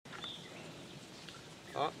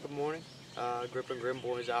Good morning. Grip and Grin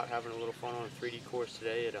boys out having a little fun on a 3D course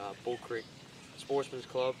today at Bull Creek Sportsman's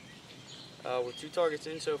Club. We're 2 targets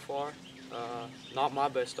in so far. Not my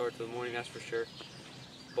best start to the morning, that's for sure.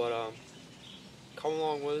 But come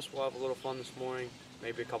along with us. We'll have a little fun this morning.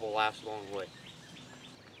 Maybe a couple laughs along the way.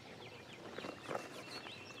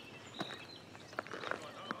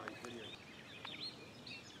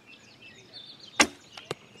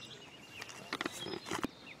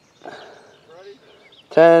 Ready?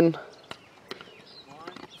 10,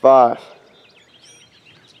 5.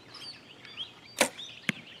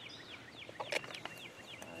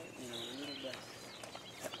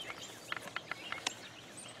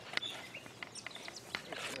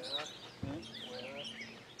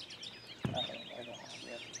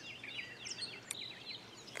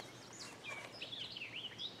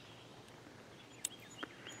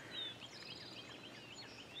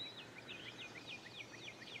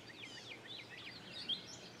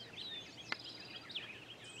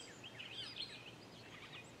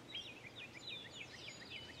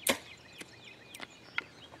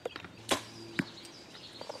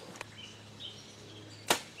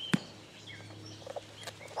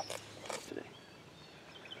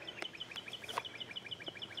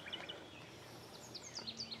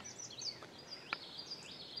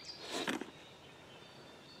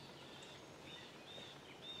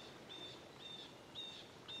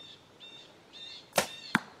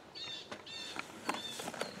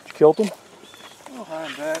 Killed him? Oh, high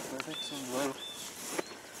and back, but I think some low.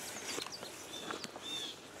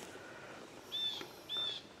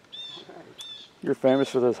 You're famous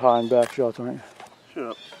for those high and back shots, aren't you?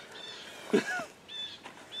 Shut up.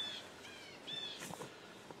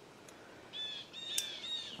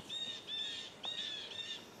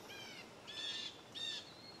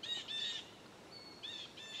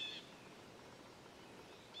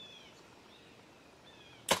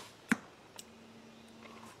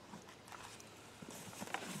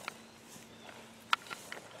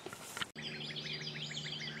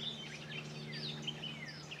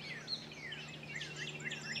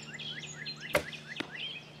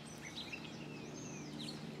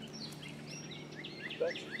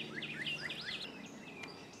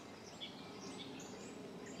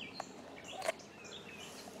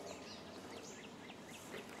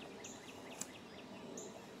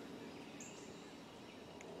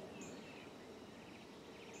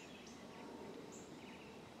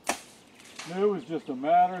 It was just a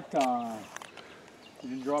matter of time. You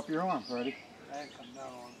didn't drop your arm, Freddy. I didn't come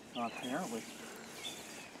down on. Apparently.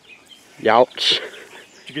 Youch.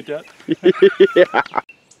 Did you get that? Yeah.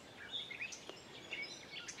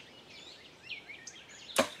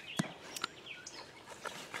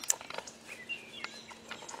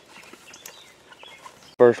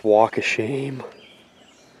 First walk of shame.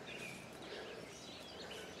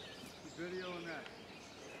 Videoing that.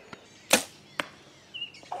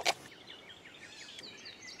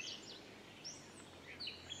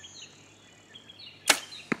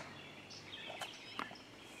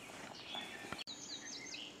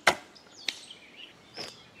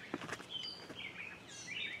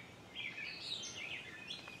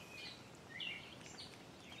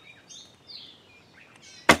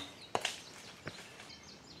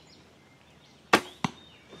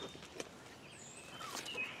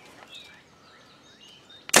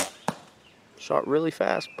 Shot really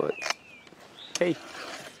fast, but hey.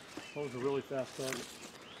 That was a really fast target.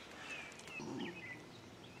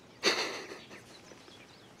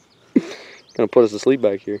 Gonna put us to sleep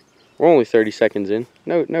back here. We're only 30 seconds in.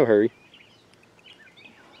 No hurry.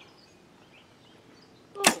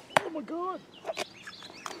 Oh my God.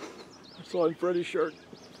 I saw in Freddy's shirt.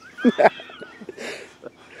 A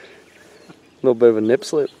little bit of a nip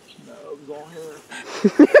slip. No, it was all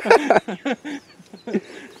hair.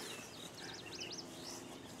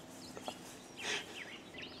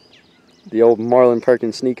 The old Marlon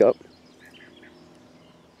Perkins sneak up.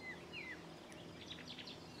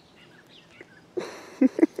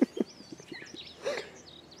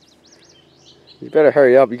 You better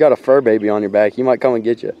hurry up. You got a fur baby on your back. He might come and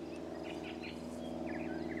get you.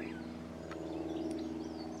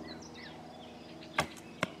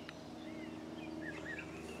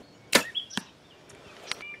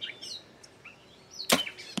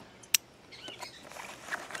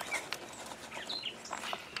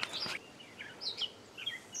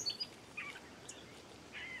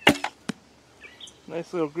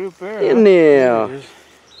 Nice little group there. In there.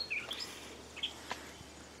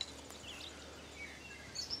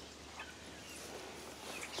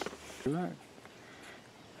 Right.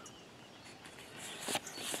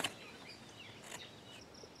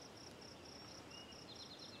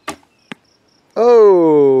 Oh.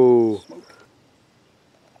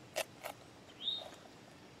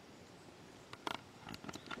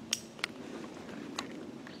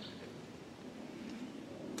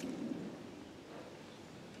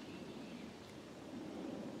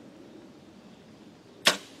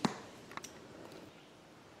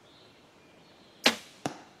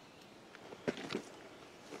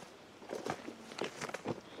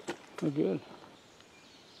 Oh, good.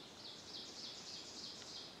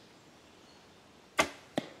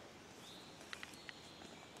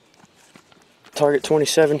 Target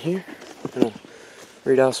 27 here. I'm gonna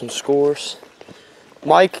read out some scores.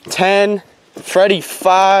 Mike 10, Freddy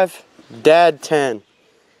 5, Dad 10.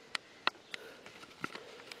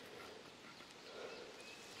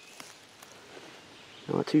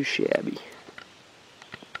 Not too shabby.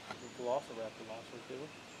 Velociraptor launcher, did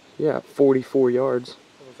we? Yeah, 44 yards. So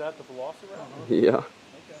was that the Velociraptor? Yeah. Okay.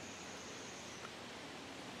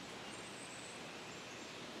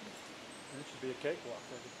 That should be a cakewalk.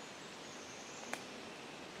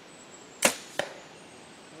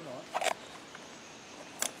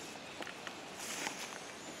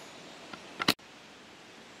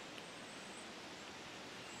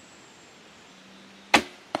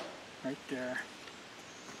 Right there.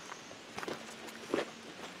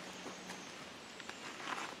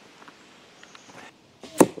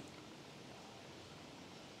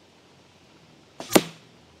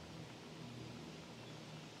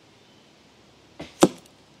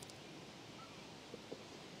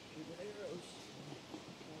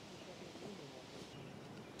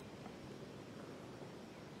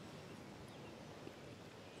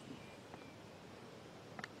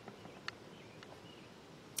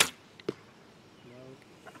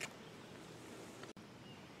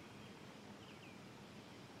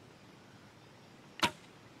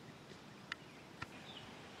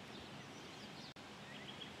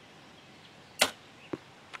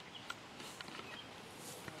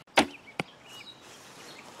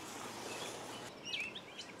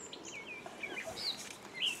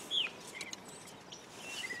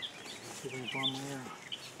 Giving a bum there.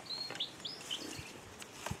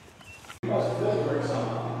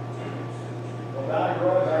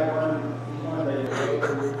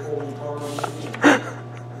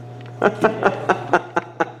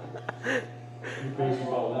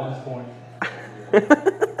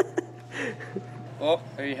 Well,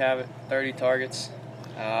 there you have it. 30 targets.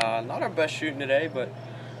 Not our best shooting today, but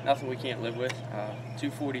nothing we can't live with.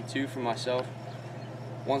 242 for myself,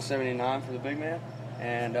 179 for the big man,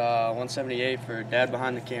 and 178 for Dad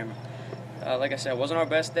behind the camera. Like I said, it wasn't our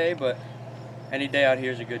best day, but any day out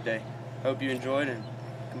here is a good day. Hope you enjoyed, and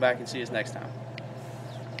come back and see us next time.